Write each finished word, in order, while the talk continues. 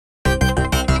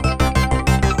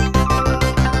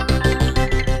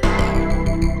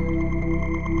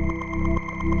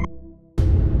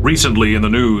Recently in the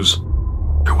news,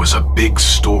 there was a big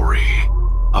story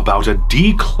about a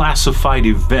declassified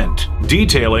event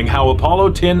detailing how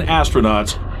Apollo 10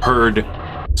 astronauts heard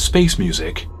space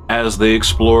music as they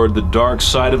explored the dark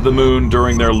side of the moon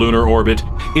during their lunar orbit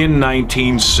in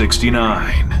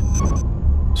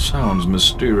 1969. Sounds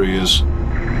mysterious.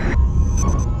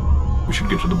 We should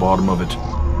get to the bottom of it.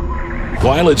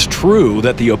 While it's true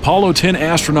that the Apollo 10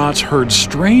 astronauts heard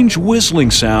strange whistling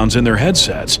sounds in their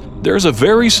headsets, there's a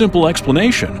very simple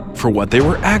explanation for what they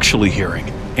were actually hearing,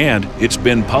 and it's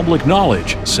been public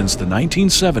knowledge since the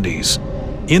 1970s.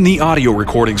 In the audio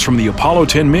recordings from the Apollo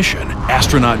 10 mission,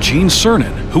 astronaut Gene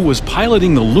Cernan, who was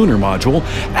piloting the lunar module,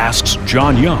 asks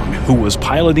John Young, who was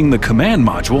piloting the command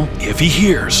module, if he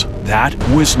hears that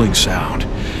whistling sound.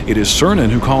 It is Cernan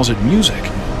who calls it music,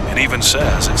 and even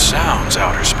says it sounds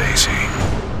outer spacey.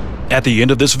 At the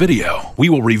end of this video, we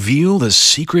will reveal the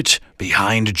secret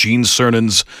behind Gene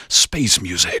Cernan's space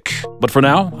music. But for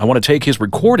now, I want to take his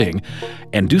recording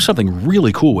and do something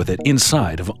really cool with it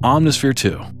inside of Omnisphere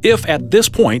 2. If at this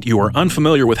point you are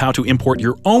unfamiliar with how to import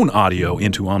your own audio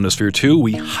into Omnisphere 2,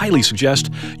 we highly suggest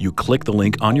you click the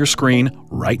link on your screen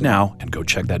right now and go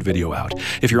check that video out.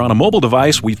 If you're on a mobile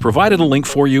device, we've provided a link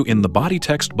for you in the body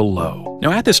text below.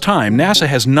 Now at this time, NASA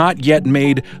has not yet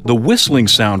made the whistling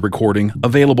sound recording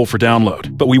available for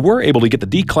download, but we were able to get the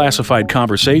declassified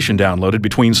conversation downloaded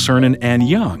between Cernan and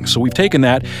Young. So we've taken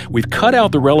that, we've cut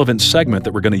out the relevant segment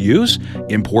that we're going to use,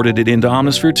 imported it into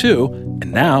Omnisphere 2,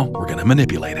 and now we're going to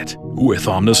manipulate it. With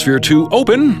Omnisphere 2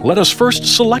 open, let us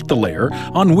first select the layer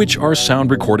on which our sound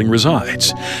recording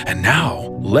resides. And now,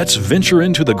 let's venture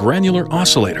into the granular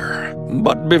oscillator.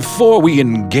 But before we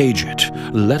engage it,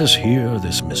 let us hear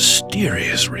this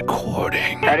mysterious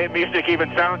recording. That music even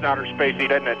sounds outer spacey,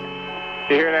 doesn't it?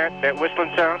 You hear that? That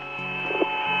whistling sound?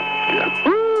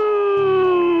 Yeah.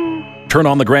 Turn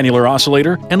on the granular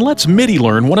oscillator, and let's MIDI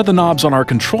learn one of the knobs on our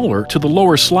controller to the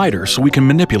lower slider so we can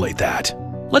manipulate that.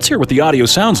 Let's hear what the audio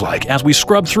sounds like as we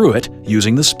scrub through it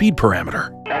using the speed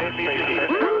parameter.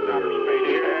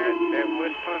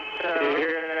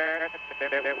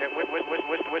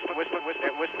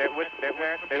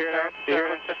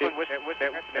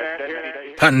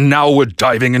 And now we're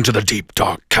diving into the deep,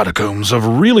 dark catacombs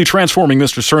of really transforming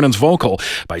Mr. Cernan's vocal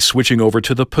by switching over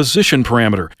to the position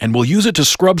parameter, and we'll use it to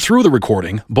scrub through the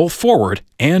recording, both forward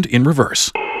and in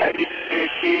reverse.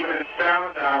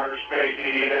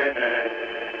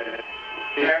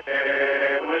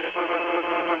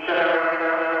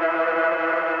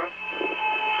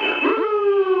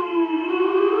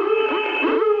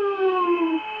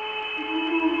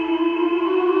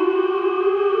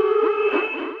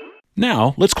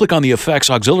 Now, let's click on the Effects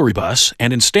auxiliary bus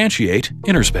and instantiate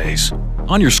Interspace.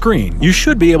 On your screen, you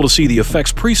should be able to see the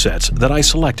effects presets that I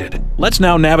selected. Let's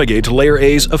now navigate to Layer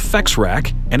A's Effects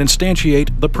Rack and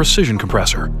instantiate the Precision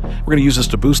Compressor. We're going to use this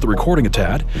to boost the recording a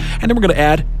tad, and then we're going to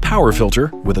add Power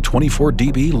Filter with a 24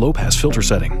 dB low-pass filter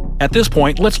setting. At this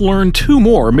point, let's learn two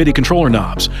more MIDI controller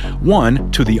knobs,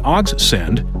 one to the aux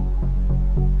send,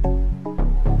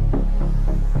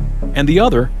 and the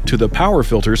other to the Power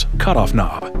Filter's cutoff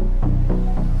knob.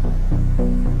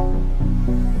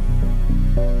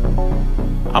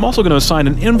 I'm also going to assign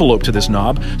an envelope to this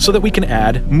knob so that we can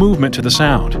add movement to the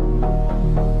sound.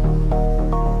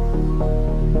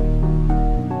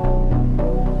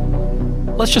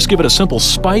 Let's just give it a simple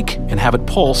spike and have it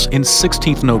pulse in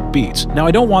 16th note beats. Now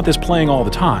I don't want this playing all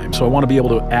the time, so I want to be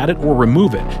able to add it or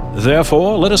remove it.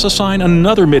 Therefore, let us assign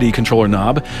another MIDI controller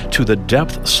knob to the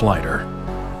depth slider.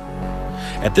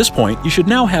 At this point, you should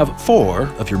now have 4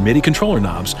 of your MIDI controller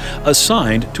knobs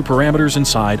assigned to parameters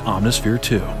inside Omnisphere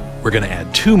 2. We're going to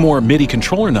add 2 more MIDI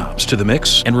controller knobs to the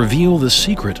mix and reveal the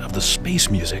secret of the space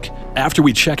music after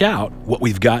we check out what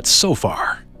we've got so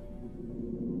far.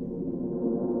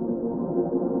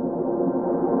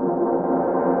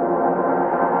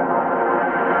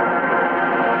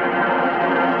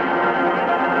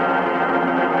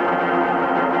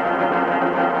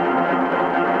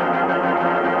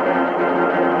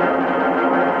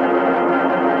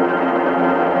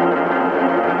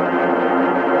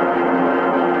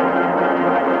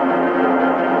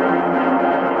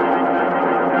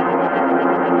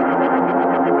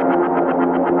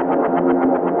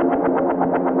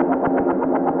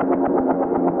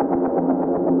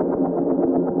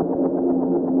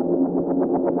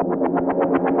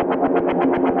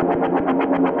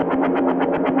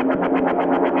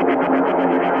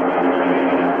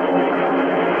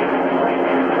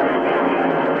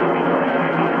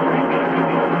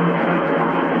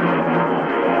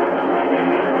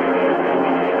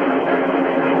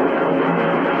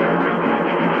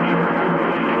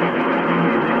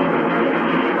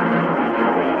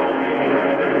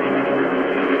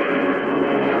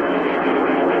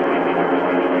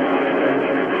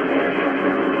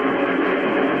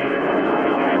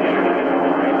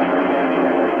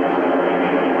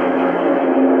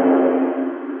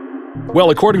 Well,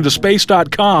 according to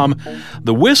Space.com,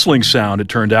 the whistling sound, it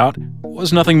turned out,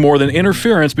 was nothing more than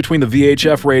interference between the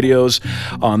VHF radios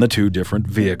on the two different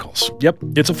vehicles. Yep,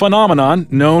 it's a phenomenon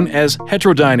known as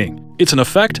heterodyning. It's an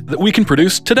effect that we can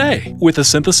produce today with a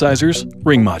synthesizer's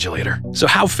ring modulator. So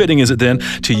how fitting is it then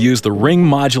to use the ring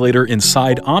modulator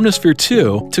inside Omnisphere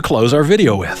 2 to close our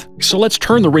video with? So let's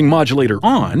turn the ring modulator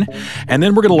on, and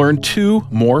then we're going to learn two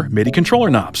more MIDI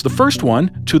controller knobs. The first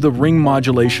one to the ring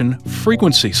modulation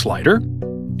frequency slider,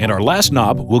 and our last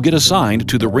knob will get assigned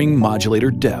to the ring modulator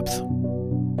depth.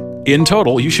 In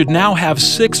total, you should now have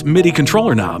 6 MIDI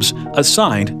controller knobs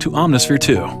assigned to Omnisphere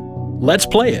 2. Let's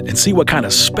play it and see what kind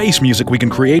of space music we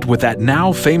can create with that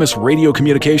now famous radio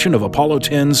communication of Apollo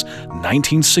 10's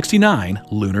 1969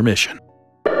 lunar mission.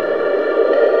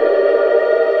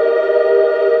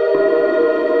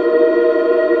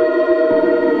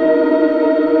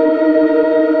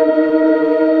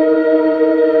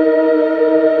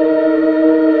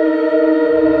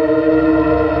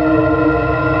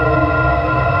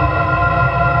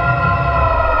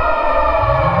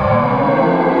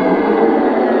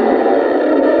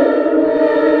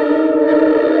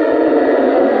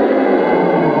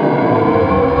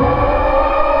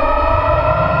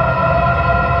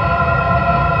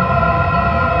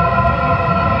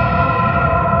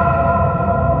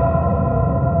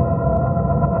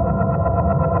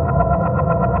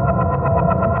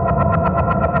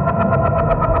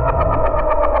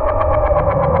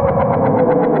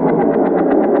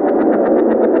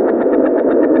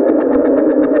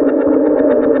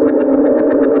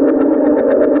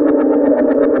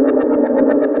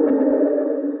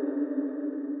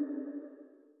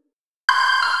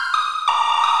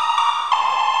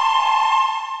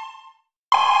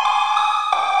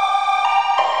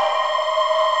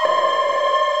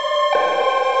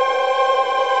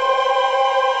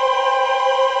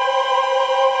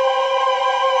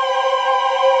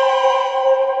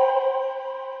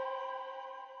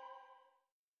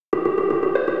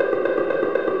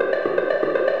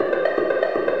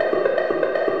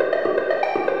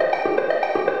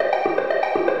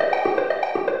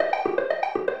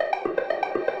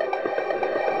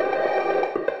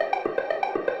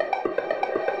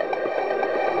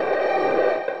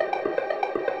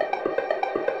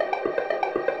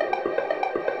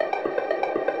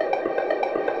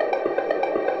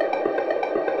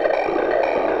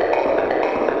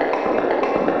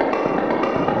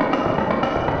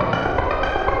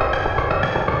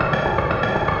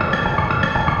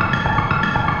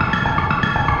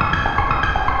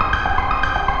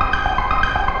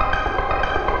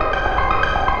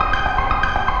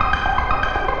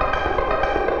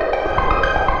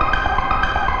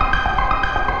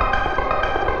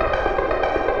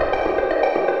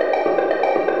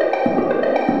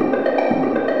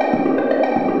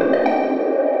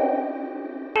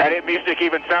 Music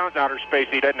even sounds outer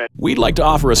spacey, doesn't it? We'd like to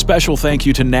offer a special thank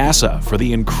you to NASA for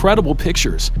the incredible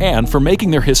pictures and for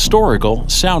making their historical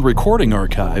sound recording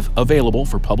archive available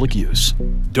for public use.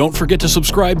 Don't forget to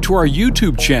subscribe to our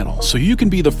YouTube channel so you can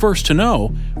be the first to know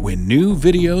when new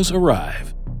videos arrive.